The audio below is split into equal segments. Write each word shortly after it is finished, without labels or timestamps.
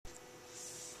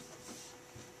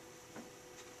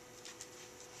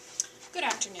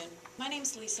Good afternoon. My name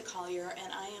is Lisa Collier,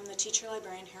 and I am the teacher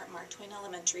librarian here at Mark Twain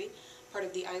Elementary, part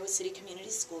of the Iowa City Community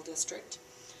School District.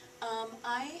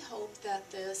 I hope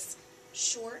that this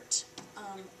short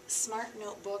SMART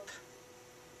notebook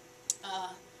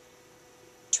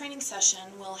training session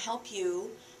will help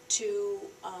you to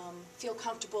feel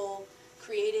comfortable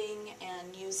creating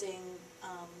and using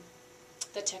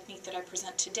the technique that I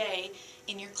present today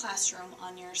in your classroom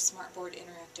on your SmartBoard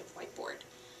interactive whiteboard.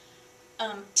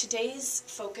 Today's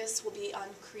focus will be on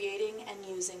creating and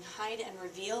using hide and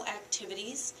reveal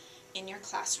activities in your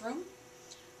classroom.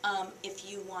 If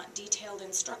you want detailed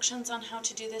instructions on how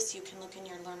to do this, you can look in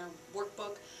your learner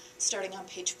workbook starting on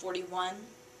page 41.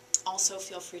 Also,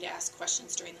 feel free to ask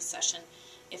questions during the session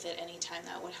if at any time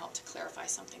that would help to clarify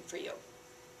something for you.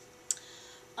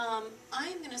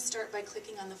 I'm going to start by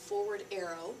clicking on the forward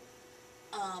arrow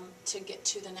to get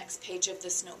to the next page of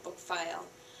this notebook file.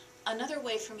 Another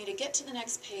way for me to get to the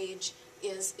next page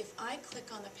is if I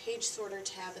click on the page sorter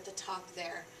tab at the top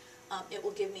there, it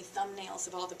will give me thumbnails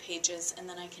of all the pages, and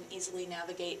then I can easily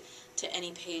navigate to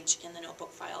any page in the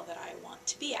notebook file that I want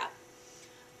to be at.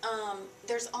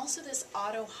 There's also this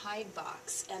auto hide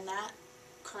box, and that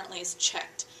currently is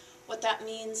checked. What that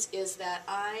means is that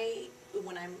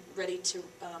when I'm ready to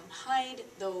hide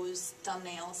those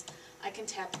thumbnails, I can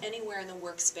tap anywhere in the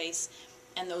workspace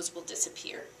and those will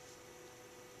disappear.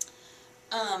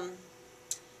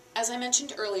 As I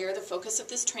mentioned earlier, the focus of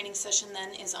this training session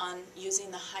then is on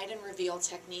using the hide and reveal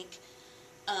technique.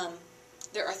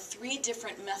 There are 3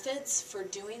 different methods for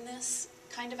doing this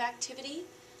kind of activity.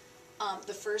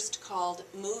 The first called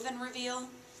move and reveal,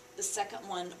 the second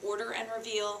one order and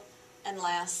reveal, and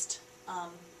last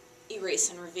erase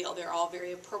and reveal. They're all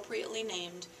very appropriately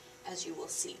named, as you will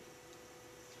see.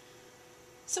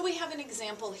 So we have an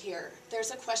example here.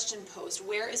 There's a question posed: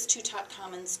 where is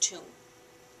Tutankhamun's tomb?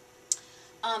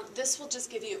 This will just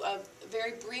give you a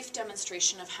very brief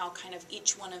demonstration of how kind of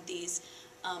each one of these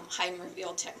hide and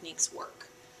reveal techniques work.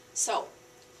 So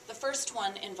the first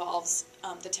one involves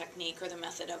the technique or the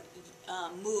method of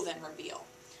move and reveal.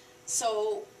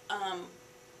 So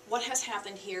what has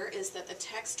happened here is that the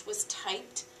text was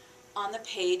typed on the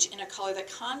page in a color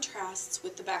that contrasts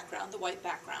with the background, the white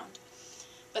background.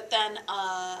 But then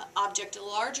an object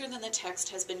larger than the text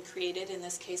has been created, in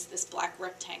this case this black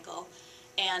rectangle,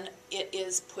 and it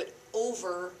is put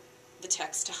over the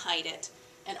text to hide it.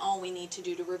 And all we need to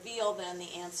do to reveal then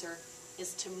the answer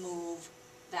is to move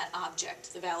that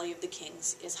object. The Valley of the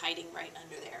Kings is hiding right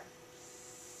under there.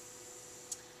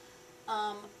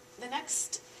 The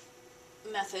next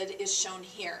method is shown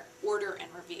here, order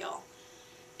and reveal.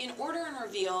 In order and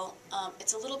reveal,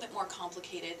 it's a little bit more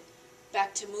complicated.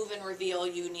 Back to move and reveal,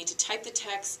 you need to type the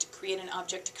text, create an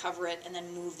object to cover it, and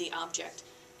then move the object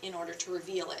in order to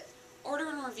reveal it. Order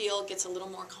and reveal gets a little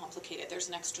more complicated. There's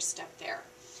an extra step there.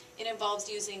 It involves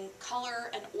using color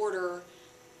and order,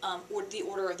 or the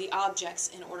order of the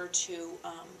objects in order to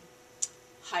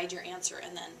hide your answer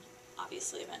and then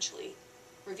obviously eventually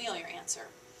reveal your answer.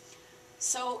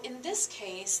 So in this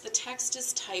case, the text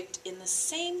is typed in the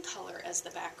same color as the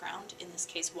background, in this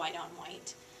case white on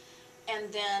white,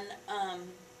 and then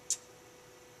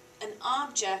an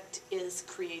object is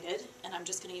created, and I'm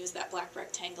just going to use that black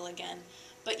rectangle again.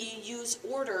 But you use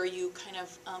order, you kind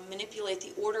of manipulate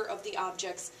the order of the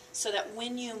objects so that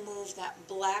when you move that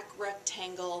black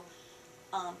rectangle,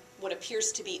 what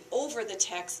appears to be over the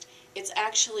text, it's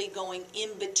actually going in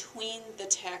between the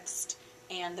text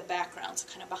and the background, so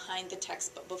kind of behind the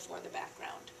text but before the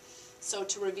background. So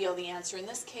to reveal the answer, in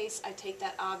this case, I take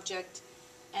that object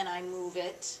and I move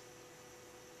it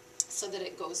so that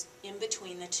it goes in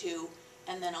between the two,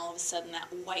 and then all of a sudden that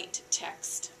white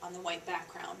text on the white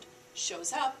background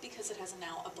shows up because it has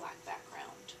now a black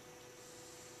background.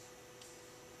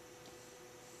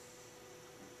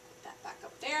 Put that back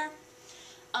up there.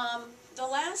 The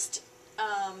last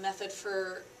method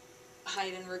for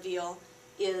hide and reveal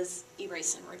is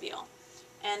erase and reveal.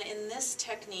 And in this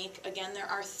technique, again, there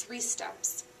are 3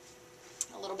 steps,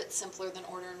 a little bit simpler than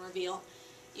order and reveal.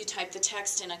 You type the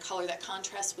text in a color that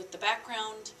contrasts with the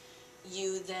background.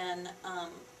 You then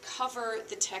cover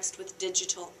the text with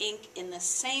digital ink in the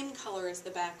same color as the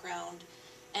background,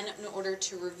 and in order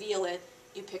to reveal it,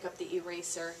 you pick up the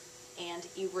eraser and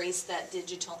erase that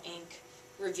digital ink,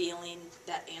 revealing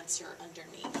that answer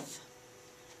underneath.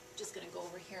 I'm just going to go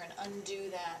over here and undo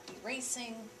that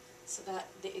erasing so that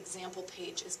the example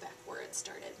page is back where it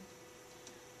started.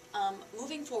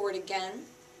 Moving forward again,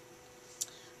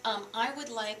 I would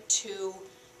like to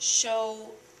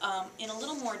show in a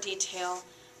little more detail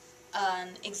an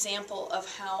example of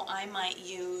how I might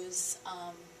use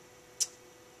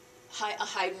a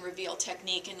hide and reveal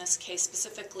technique, in this case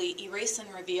specifically erase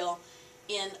and reveal,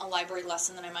 in a library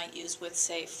lesson that I might use with,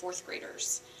 say, 4th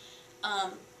graders.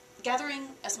 Gathering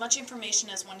as much information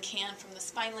as one can from the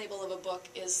spine label of a book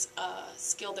is a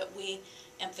skill that we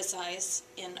emphasize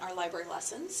in our library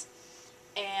lessons.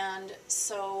 And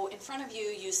so in front of you,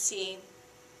 you see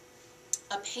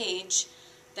a page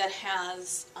that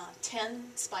has 10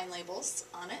 spine labels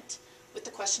on it with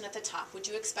the question at the top: would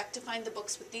you expect to find the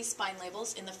books with these spine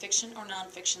labels in the fiction or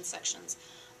nonfiction sections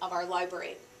of our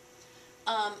library?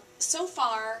 So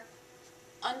far,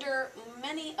 under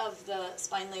many of the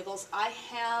spine labels, I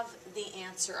have the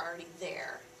answer already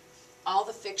there. All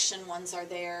the fiction ones are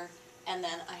there, and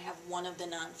then I have one of the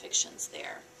nonfictions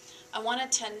there. I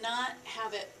wanted to not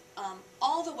have it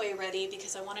all the way ready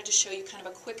because I wanted to show you kind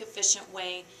of a quick, efficient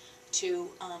way to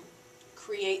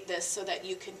create this so that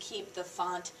you can keep the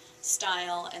font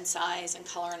style and size and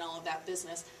color and all of that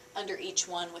business under each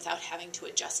one without having to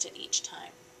adjust it each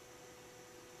time.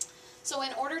 So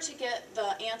in order to get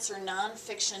the answer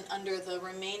nonfiction under the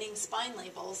remaining spine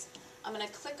labels, I'm going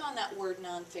to click on that word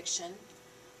nonfiction.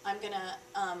 I'm going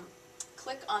to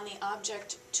click on the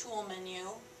object tool menu,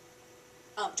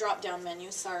 drop-down menu,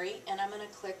 and I'm going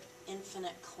to click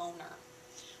Infinite Cloner.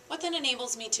 What that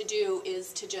enables me to do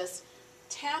is to just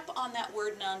tap on that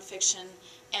word nonfiction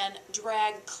and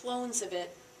drag clones of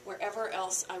it wherever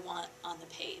else I want on the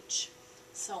page.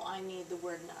 So I need the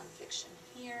word nonfiction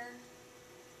here,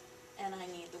 and I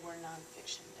need the word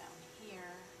nonfiction down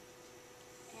here,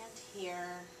 and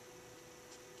here,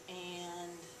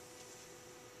 and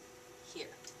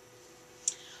here.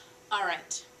 All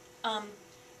right.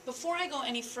 Before I go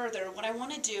any further, what I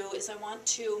want to do is I want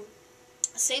to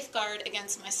safeguard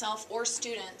against myself or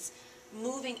students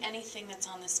moving anything that's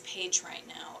on this page right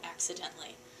now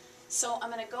accidentally. So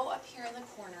I'm going to go up here in the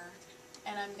corner,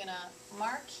 and I'm going to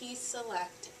marquee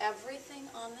select everything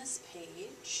on this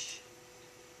page.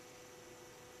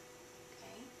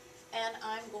 And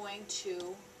I'm going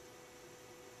to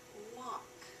lock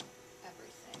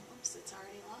everything. Oops, it's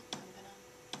already locked. I'm going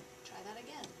to try that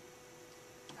again.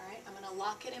 All right, I'm going to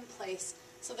lock it in place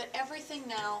so that everything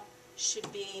now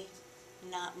should be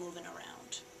not moving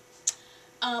around.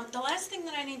 The last thing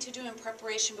that I need to do in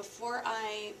preparation before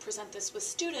I present this with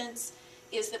students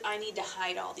is that I need to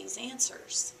hide all these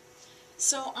answers.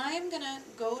 So I'm going to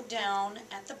go down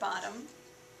at the bottom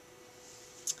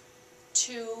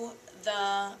to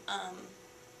the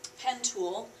pen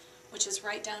tool, which is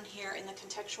right down here in the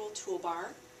contextual toolbar.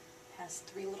 It has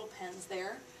 3 little pens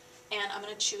there, and I'm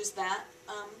going to choose that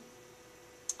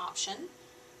option.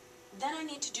 Then I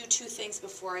need to do 2 things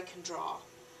before I can draw.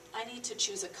 I need to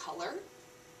choose a color.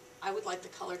 I would like the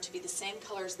color to be the same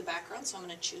color as the background, so I'm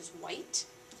going to choose white.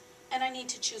 And I need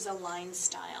to choose a line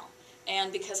style.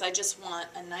 And because I just want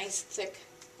a nice thick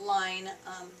line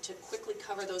to quickly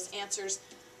cover those answers,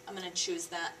 I'm going to choose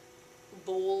that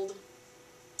bold,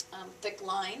 thick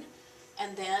line.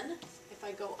 And then, if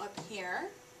I go up here,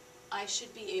 I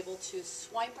should be able to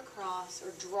swipe across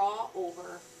or draw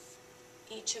over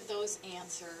each of those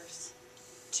answers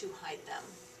to hide them.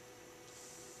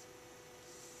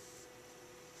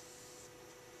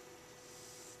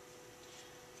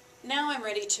 Now I'm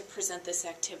ready to present this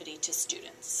activity to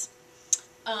students.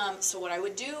 So what I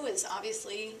would do is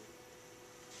obviously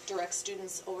direct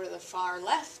students over to the far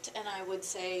left, and I would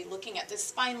say, looking at this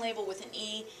spine label with an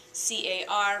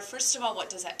E-C-A-R, first of all,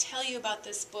 what does that tell you about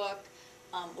this book?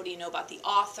 What do you know about the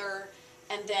author?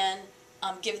 And then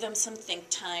give them some think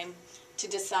time to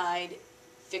decide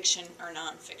fiction or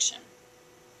nonfiction.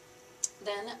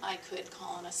 Then I could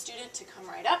call on a student to come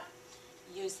right up,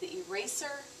 use the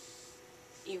eraser,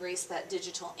 erase that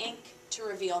digital ink to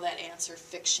reveal that answer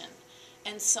fiction,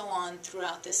 and so on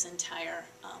throughout this entire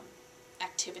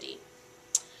activity.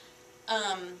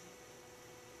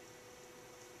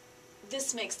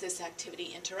 This makes this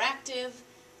activity interactive.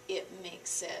 It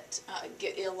makes it,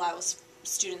 it allows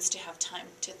students to have time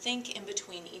to think in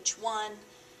between each one,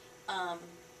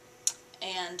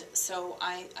 and so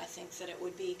I think that it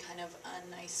would be kind of a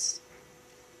nice,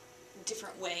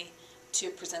 different way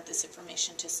to present this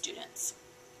information to students.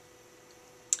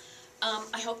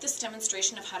 I hope this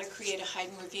demonstration of how to create a hide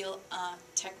and reveal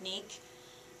technique,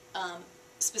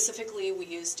 specifically we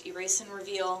used erase and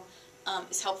reveal,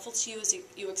 is helpful to you as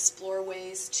you explore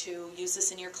ways to use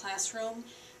this in your classroom.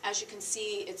 As you can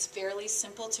see, it's fairly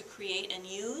simple to create and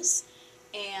use,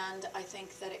 and I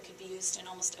think that it could be used in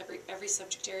almost every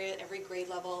subject area, every grade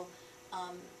level.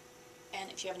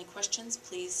 And if you have any questions,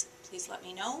 please let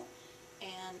me know.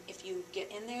 And if you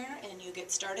get in there and you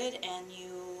get started and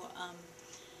you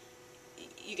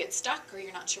get stuck or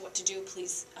you're not sure what to do,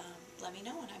 please let me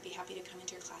know and I'd be happy to come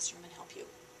into your classroom and help you.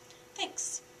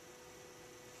 Thanks.